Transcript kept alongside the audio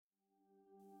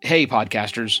Hey,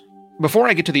 podcasters. Before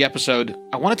I get to the episode,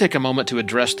 I want to take a moment to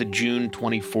address the June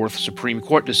 24th Supreme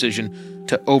Court decision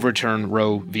to overturn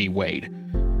Roe v. Wade.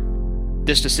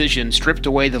 This decision stripped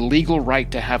away the legal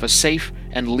right to have a safe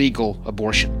and legal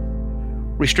abortion.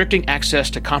 Restricting access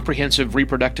to comprehensive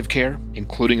reproductive care,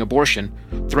 including abortion,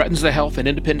 threatens the health and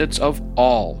independence of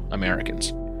all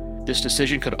Americans. This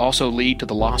decision could also lead to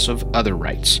the loss of other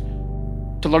rights.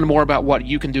 To learn more about what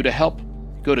you can do to help,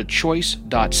 go to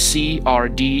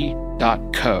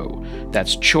choice.crd.co.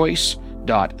 That's choice.crd.co.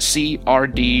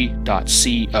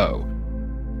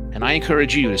 And I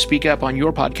encourage you to speak up on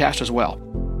your podcast as well.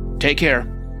 Take care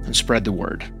and spread the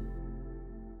word.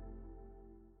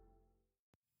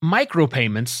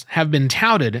 Micropayments have been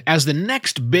touted as the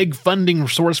next big funding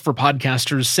source for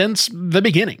podcasters since the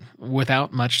beginning,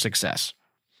 without much success.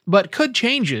 But could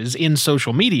changes in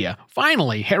social media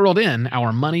finally herald in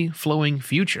our money-flowing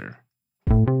future?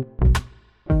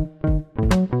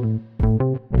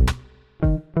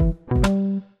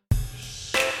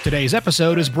 Today's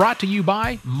episode is brought to you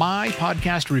by My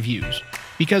Podcast Reviews,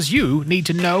 because you need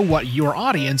to know what your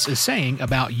audience is saying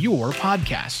about your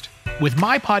podcast. With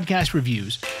My Podcast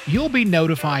Reviews, you'll be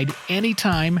notified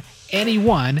anytime,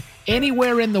 anyone,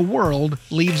 anywhere in the world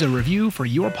leaves a review for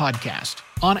your podcast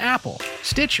on Apple,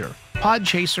 Stitcher,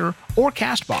 Podchaser, or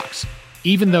CastBox.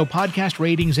 Even though podcast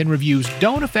ratings and reviews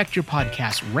don't affect your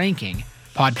podcast's ranking,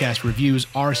 podcast reviews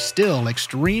are still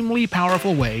extremely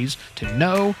powerful ways to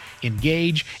know,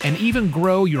 engage, and even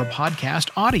grow your podcast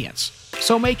audience.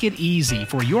 So make it easy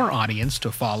for your audience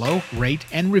to follow, rate,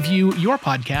 and review your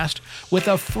podcast with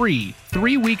a free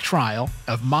 3-week trial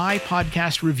of My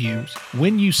Podcast Reviews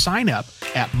when you sign up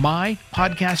at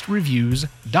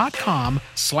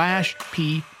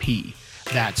mypodcastreviews.com/pp.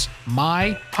 That's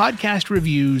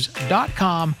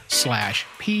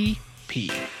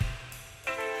mypodcastreviews.com/pp.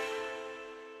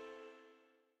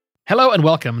 Hello and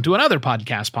welcome to another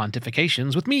Podcast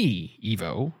Pontifications with me,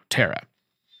 Evo Terra.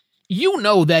 You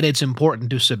know that it's important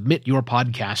to submit your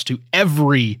podcast to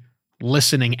every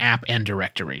listening app and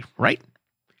directory, right?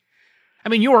 I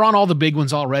mean, you are on all the big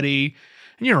ones already,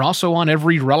 and you're also on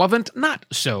every relevant, not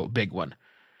so big one.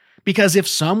 Because if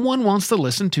someone wants to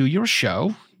listen to your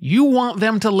show, you want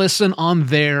them to listen on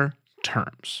their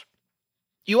terms.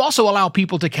 You also allow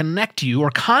people to connect you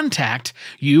or contact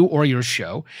you or your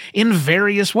show in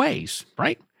various ways,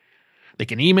 right? They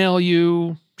can email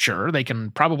you. Sure, they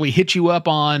can probably hit you up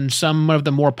on some of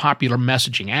the more popular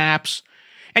messaging apps,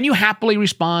 and you happily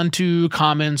respond to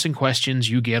comments and questions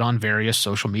you get on various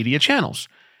social media channels.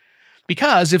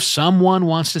 Because if someone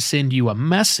wants to send you a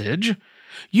message,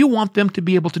 you want them to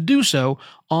be able to do so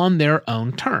on their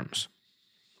own terms.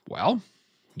 Well,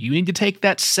 you need to take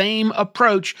that same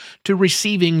approach to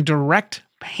receiving direct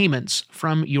payments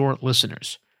from your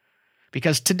listeners.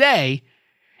 Because today,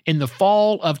 in the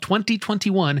fall of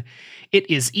 2021,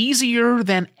 it is easier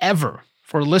than ever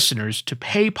for listeners to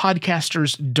pay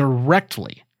podcasters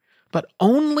directly, but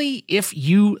only if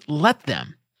you let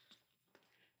them.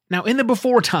 Now, in the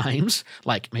before times,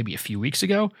 like maybe a few weeks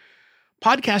ago,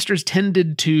 podcasters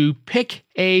tended to pick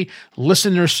a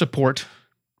listener support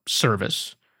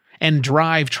service and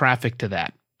drive traffic to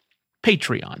that.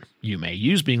 Patreon, you may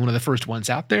use, being one of the first ones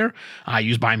out there. I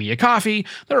use Buy Me a Coffee.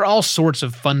 There are all sorts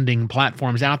of funding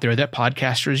platforms out there that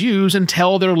podcasters use and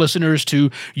tell their listeners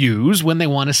to use when they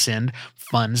want to send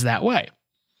funds that way.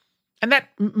 And that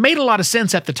made a lot of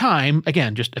sense at the time,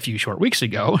 again, just a few short weeks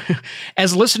ago,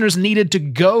 as listeners needed to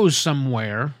go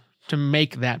somewhere to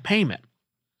make that payment.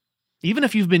 Even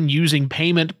if you've been using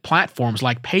payment platforms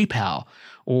like PayPal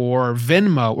or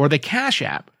Venmo or the Cash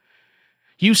App,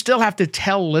 you still have to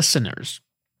tell listeners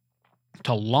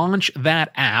to launch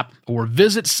that app or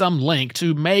visit some link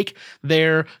to make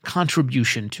their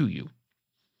contribution to you.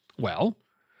 Well,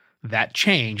 that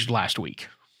changed last week.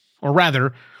 Or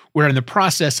rather, we're in the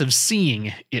process of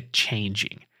seeing it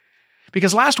changing.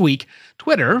 Because last week,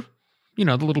 Twitter,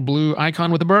 the little blue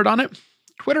icon with a bird on it,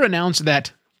 Twitter announced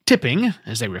that tipping,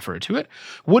 as they refer to it,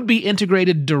 would be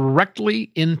integrated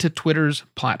directly into Twitter's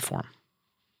platform.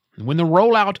 When the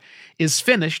rollout is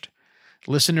finished,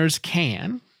 listeners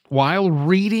can, while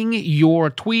reading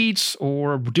your tweets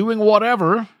or doing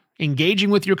whatever,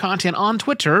 engaging with your content on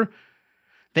Twitter,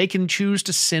 they can choose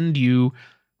to send you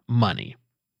money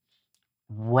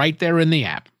right there in the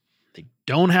app. They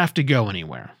don't have to go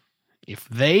anywhere. If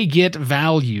they get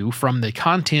value from the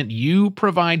content you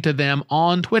provide to them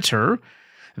on Twitter,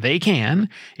 they can,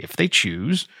 if they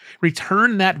choose,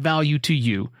 return that value to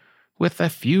you with a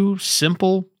few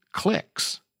simple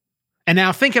clicks. And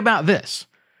now think about this.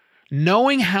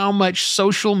 Knowing how much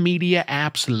social media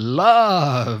apps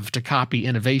love to copy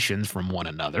innovations from one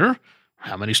another,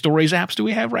 How many stories apps do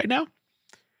we have right now?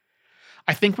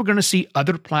 I think we're going to see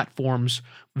other platforms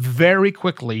very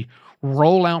quickly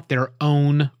roll out their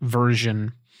own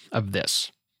version of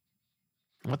this.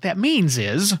 What that means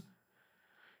is,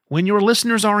 when your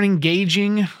listeners are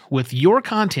engaging with your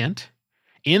content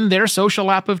in their social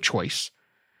app of choice,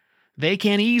 they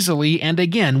can easily, and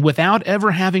again, without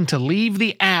ever having to leave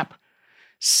the app,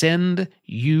 send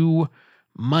you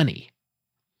money.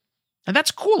 And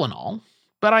that's cool and all,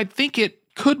 but I think it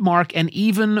could mark an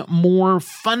even more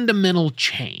fundamental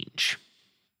change.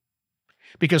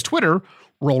 Because Twitter,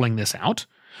 rolling this out,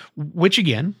 which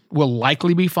again will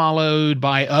likely be followed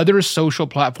by other social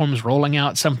platforms rolling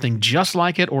out something just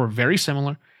like it or very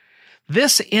similar,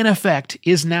 this in effect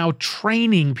is now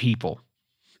training people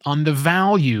on the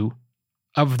value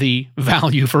of the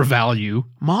value for value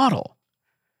model.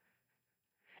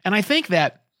 And I think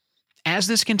that as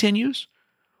this continues,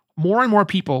 more and more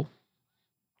people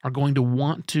are going to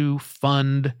want to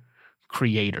fund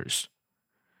creators,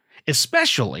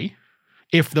 especially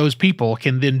if those people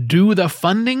can then do the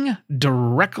funding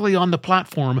directly on the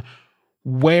platform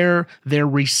where they're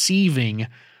receiving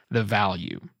the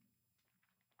value.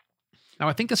 Now,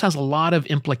 I think this has a lot of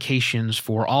implications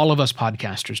for all of us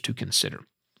podcasters to consider.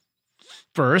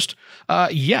 First,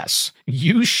 yes,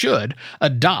 you should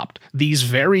adopt these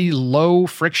very low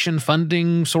friction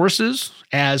funding sources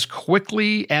as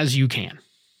quickly as you can.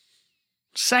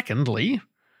 Secondly,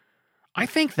 I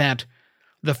think that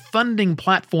the funding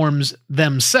platforms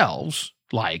themselves,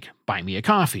 like Buy Me a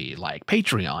Coffee, like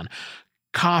Patreon,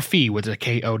 Ko-fi with a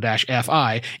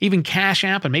Ko-fi, even Cash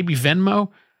App and maybe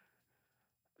Venmo,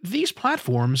 these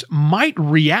platforms might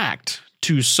react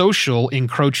to social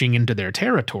encroaching into their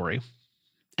territory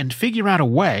and figure out a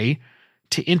way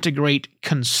to integrate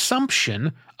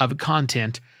consumption of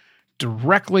content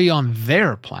directly on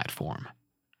their platform.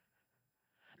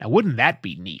 Now, wouldn't that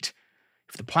be neat?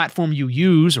 If the platform you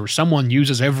use or someone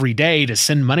uses every day to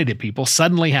send money to people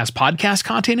suddenly has podcast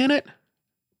content in it?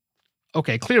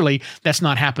 Okay, clearly that's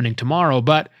not happening tomorrow,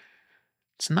 but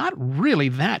it's not really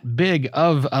that big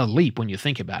of a leap when you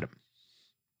think about it.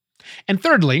 And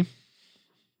thirdly,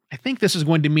 I think this is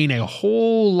going to mean a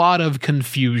whole lot of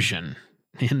confusion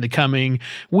in the coming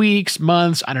weeks,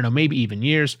 months, I don't know, maybe even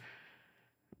years,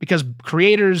 because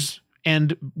creators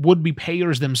and would-be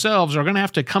payers themselves are going to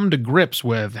have to come to grips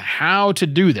with how to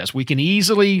do this. This can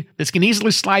easily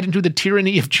slide into the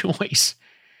tyranny of choice.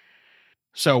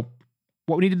 So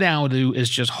what we need to now do is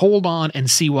just hold on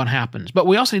and see what happens. But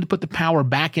we also need to put the power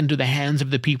back into the hands of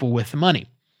the people with the money,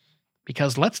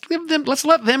 because let's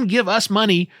let them give us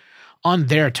money on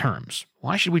their terms.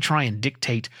 Why should we try and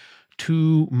dictate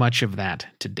too much of that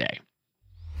today?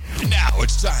 Now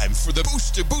it's time for the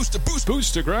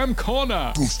Boostagram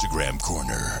Corner. Boostagram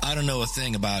Corner. I don't know a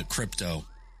thing about crypto.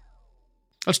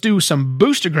 Let's do some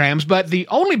Boostagrams, but the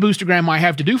only Boostagram I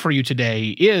have to do for you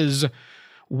today is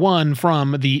one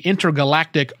from the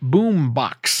Intergalactic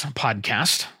Boombox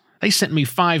podcast. They sent me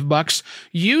 $5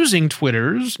 using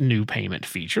Twitter's new payment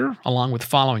feature, along with the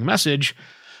following message: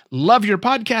 love your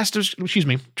podcasters.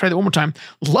 Try that one more time.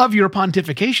 Love your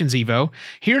pontifications, Evo.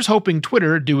 Here's hoping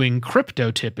Twitter doing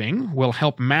crypto tipping will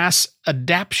help mass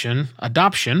adoption of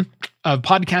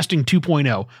podcasting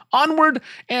 2.0. Onward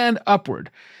and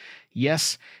upward.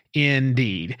 Yes,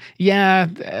 indeed. Yeah,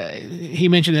 he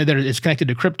mentioned that it's connected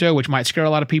to crypto, which might scare a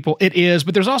lot of people. It is,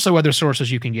 but there's also other sources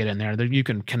you can get in there. You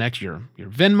can connect your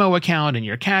Venmo account and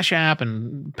your Cash App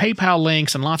and PayPal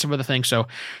links and lots of other things. So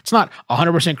it's not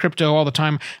 100% crypto all the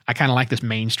time. I kind of like this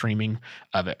mainstreaming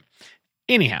of it.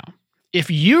 Anyhow, if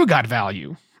you got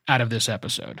value out of this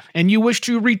episode and you wish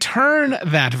to return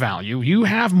that value, you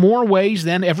have more ways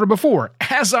than ever before,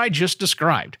 as I just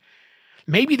described.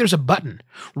 Maybe there's a button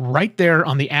right there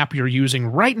on the app you're using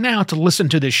right now to listen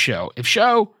to this show. If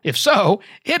so,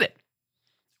 hit it.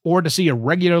 Or to see a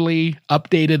regularly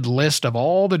updated list of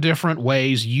all the different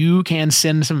ways you can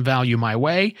send some value my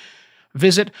way,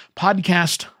 visit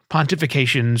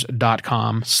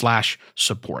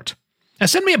podcastpontifications.com/support. Now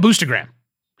send me a Boostagram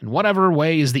in whatever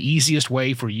way is the easiest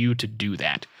way for you to do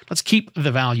that. Let's keep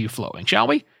the value flowing, shall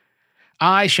we?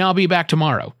 I shall be back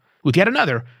tomorrow with yet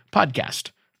another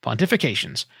podcast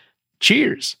Pontifications.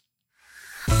 Cheers.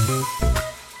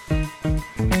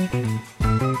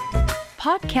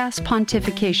 Podcast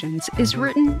Pontifications is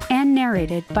written and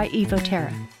narrated by Evo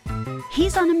Terra.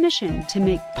 He's on a mission to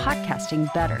make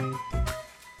podcasting better.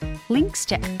 Links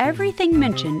to everything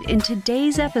mentioned in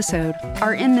today's episode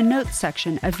are in the notes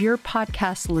section of your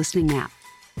podcast listening app.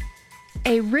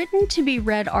 A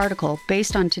written-to-be-read article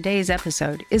based on today's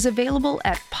episode is available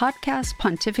at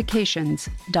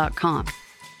podcastpontifications.com.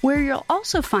 where you'll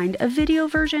also find a video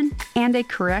version and a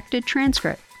corrected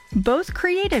transcript, both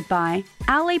created by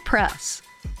Alley Press.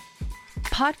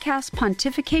 Podcast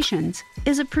Pontifications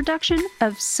is a production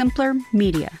of Simpler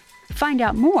Media. Find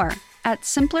out more at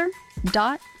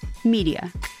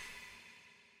simpler.media.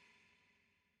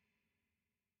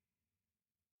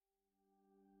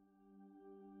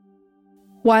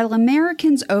 While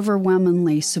Americans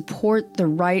overwhelmingly support the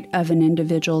right of an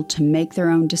individual to make their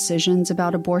own decisions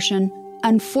about abortion,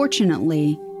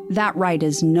 unfortunately, that right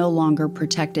is no longer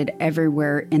protected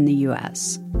everywhere in the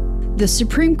U.S. The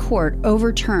Supreme Court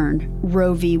overturned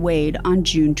Roe v. Wade on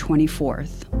June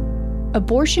 24th.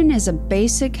 Abortion is a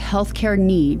basic healthcare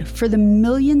need for the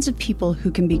millions of people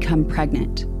who can become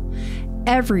pregnant.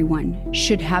 Everyone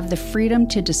should have the freedom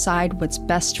to decide what's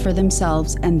best for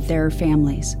themselves and their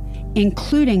families,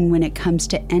 including when it comes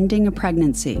to ending a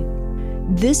pregnancy.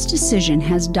 This decision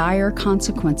has dire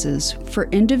consequences for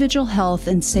individual health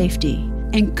and safety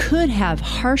and could have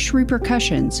harsh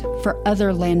repercussions for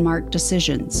other landmark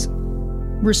decisions.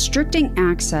 Restricting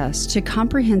access to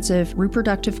comprehensive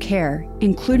reproductive care,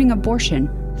 including abortion,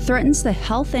 threatens the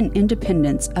health and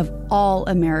independence of all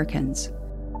Americans.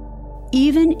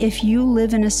 Even if you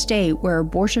live in a state where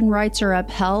abortion rights are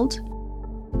upheld,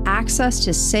 access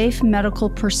to safe medical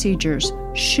procedures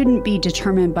shouldn't be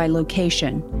determined by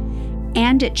location,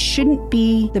 and it shouldn't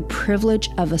be the privilege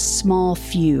of a small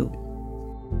few.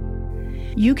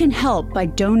 You can help by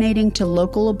donating to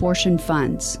local abortion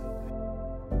funds.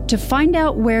 To find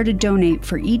out where to donate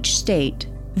for each state,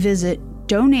 visit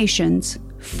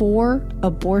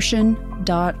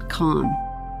donationsforabortion.com.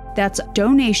 That's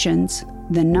donations,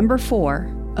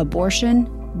 4,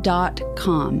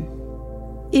 abortion.com.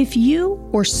 If you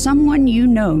or someone you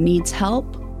know needs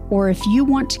help, or if you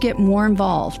want to get more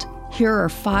involved, here are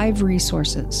 5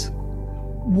 resources.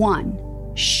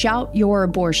 1. Shout Your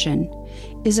Abortion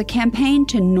is a campaign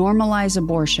to normalize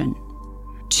abortion.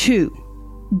 2.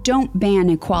 Don't Ban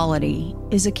Equality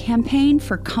is a campaign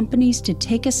for companies to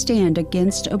take a stand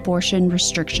against abortion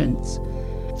restrictions.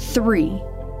 3.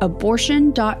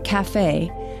 Abortion.cafe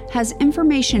has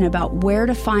information about where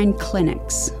to find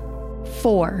clinics.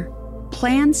 4.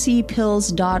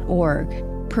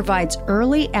 PlanCpills.org provides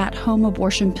early at-home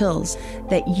abortion pills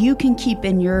that you can keep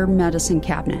in your medicine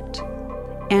cabinet.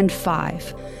 And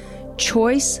 5.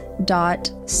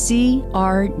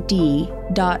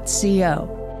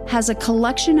 Choice.crd.co has a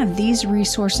collection of these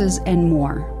resources and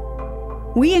more.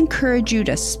 We encourage you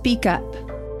to speak up,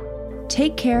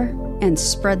 take care, and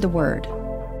spread the word.